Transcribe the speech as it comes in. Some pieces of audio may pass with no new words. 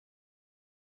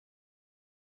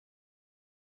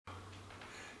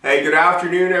Hey, good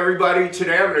afternoon everybody.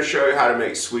 Today I'm going to show you how to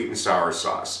make sweet and sour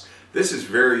sauce. This is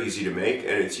very easy to make and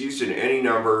it's used in any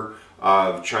number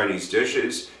of Chinese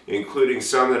dishes, including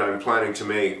some that I'm planning to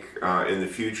make in the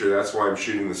future. That's why I'm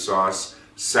shooting the sauce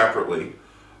separately.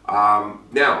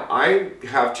 Now, I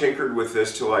have tinkered with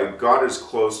this till I got as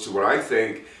close to what I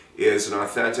think is an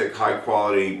authentic, high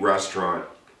quality restaurant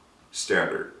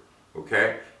standard.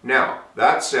 Okay? Now,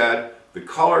 that said, the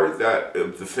color that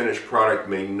of the finished product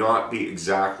may not be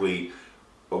exactly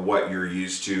what you're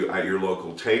used to at your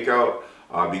local takeout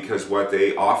because what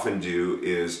they often do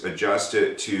is adjust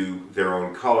it to their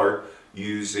own color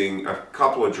using a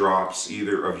couple of drops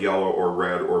either of yellow or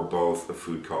red or both of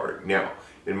food coloring. Now,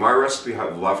 in my recipe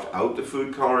I've left out the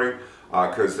food coloring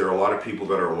because there are a lot of people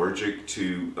that are allergic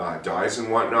to dyes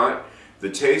and whatnot. The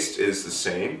taste is the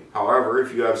same. However,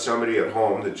 if you have somebody at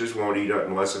home that just won't eat it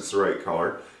unless it's the right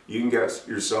color, you can get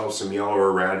yourself some yellow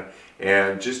or red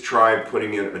and just try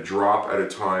putting in a drop at a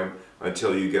time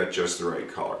until you get just the right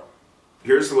color.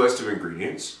 Here's the list of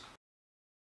ingredients.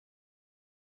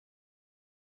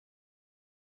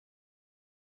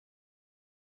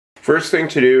 First thing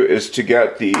to do is to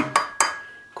get the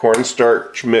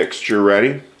cornstarch mixture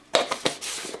ready.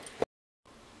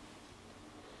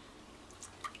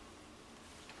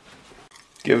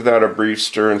 Give that a brief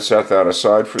stir and set that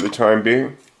aside for the time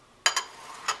being.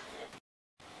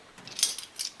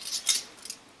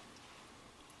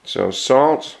 So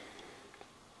salt,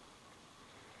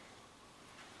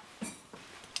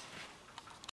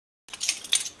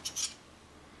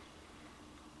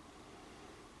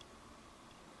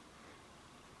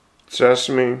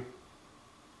 sesame,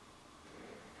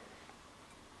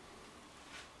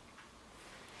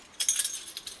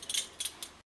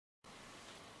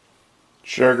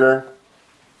 sugar,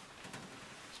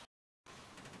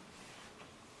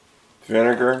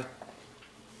 vinegar,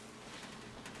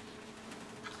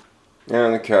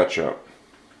 and the ketchup.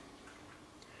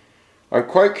 I'm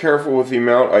quite careful with the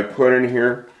amount I put in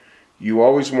here. You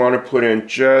always want to put in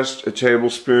just a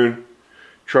tablespoon.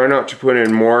 Try not to put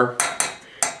in more.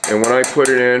 And when I put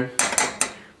it in,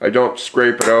 I don't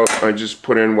scrape it out. I just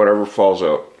put in whatever falls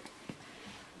out.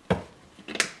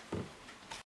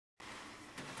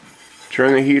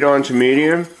 Turn the heat on to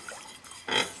medium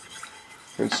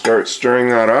and start stirring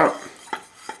that up.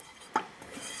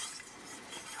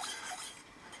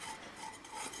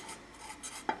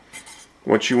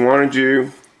 What you want to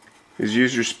do is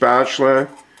use your spatula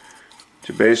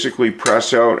to basically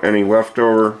press out any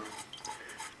leftover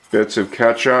bits of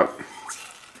ketchup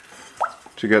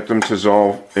to get them to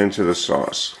dissolve into the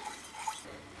sauce.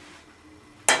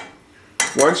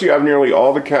 Once you have nearly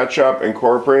all the ketchup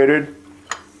incorporated,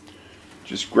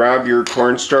 just grab your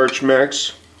cornstarch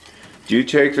mix. Do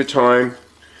take the time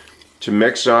to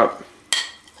mix up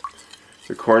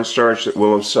the cornstarch that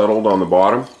will have settled on the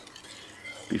bottom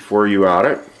before you add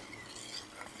it.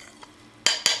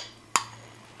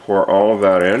 Pour all of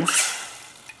that in.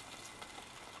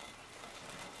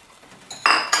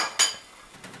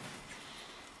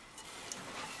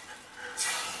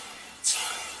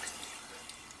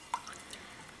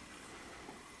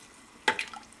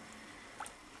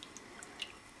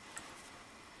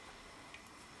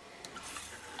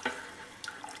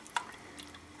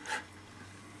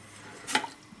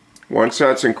 Once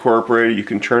that's incorporated, you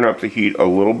can turn up the heat a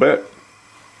little bit.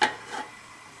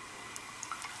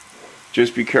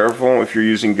 Just be careful if you're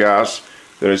using gas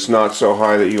that it's not so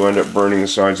high that you end up burning the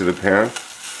sides of the pan.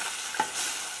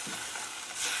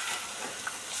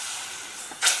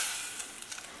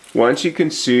 Once you can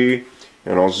see,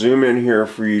 and I'll zoom in here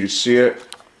for you to see it,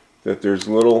 that there's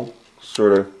little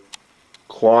sort of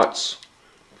clots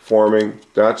forming,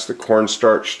 that's the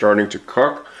cornstarch starting to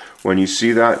cook. When you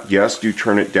see that, yes, do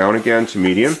turn it down again to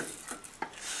medium.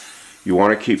 You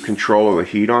want to keep control of the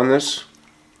heat on this.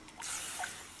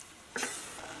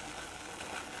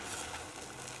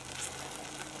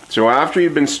 So after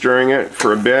you've been stirring it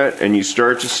for a bit and you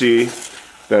start to see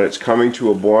that it's coming to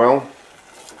a boil,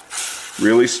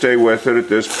 really stay with it at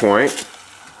this point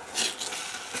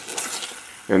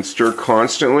and stir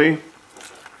constantly.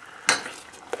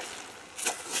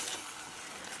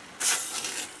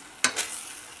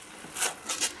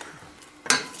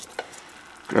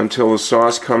 Until the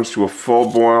sauce comes to a full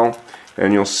boil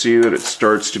and you'll see that it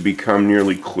starts to become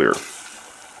nearly clear.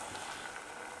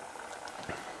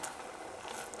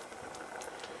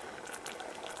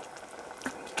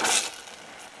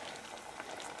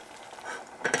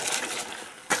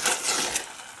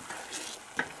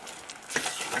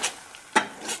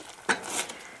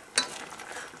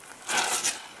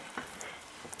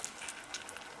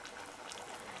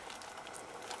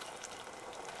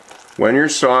 When your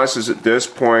sauce is at this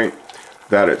point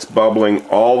that it's bubbling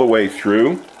all the way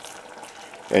through,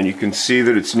 and you can see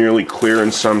that it's nearly clear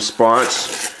in some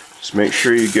spots, just make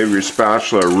sure you give your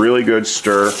spatula a really good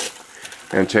stir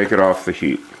and take it off the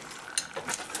heat.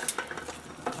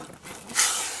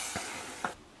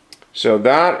 So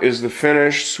that is the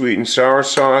finished sweet and sour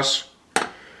sauce.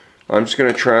 I'm just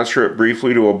going to transfer it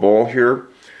briefly to a bowl here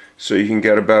so you can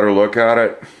get a better look at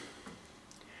it.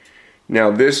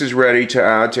 Now this is ready to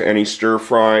add to any stir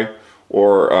fry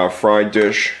or fried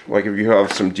dish, like if you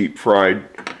have some deep fried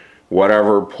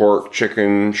whatever, pork,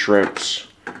 chicken, shrimps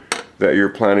that you're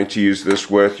planning to use this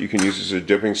with. You can use this as a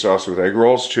dipping sauce with egg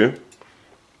rolls too.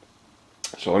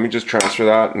 So let me just transfer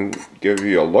that and give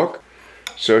you a look.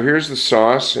 So here's the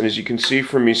sauce, and as you can see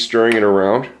from me stirring it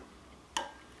around,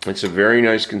 it's a very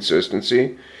nice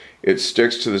consistency. It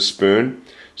sticks to the spoon,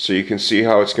 so you can see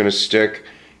how it's going to stick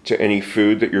to any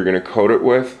food that you're going to coat it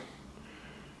with.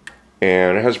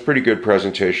 And it has pretty good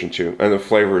presentation too, and the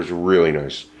flavor is really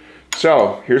nice.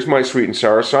 So here's my sweet and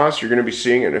sour sauce. You're going to be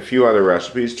seeing it in a few other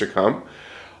recipes to come.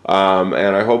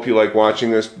 And I hope you like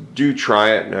watching this. Do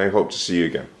try it, and I hope to see you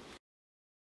again.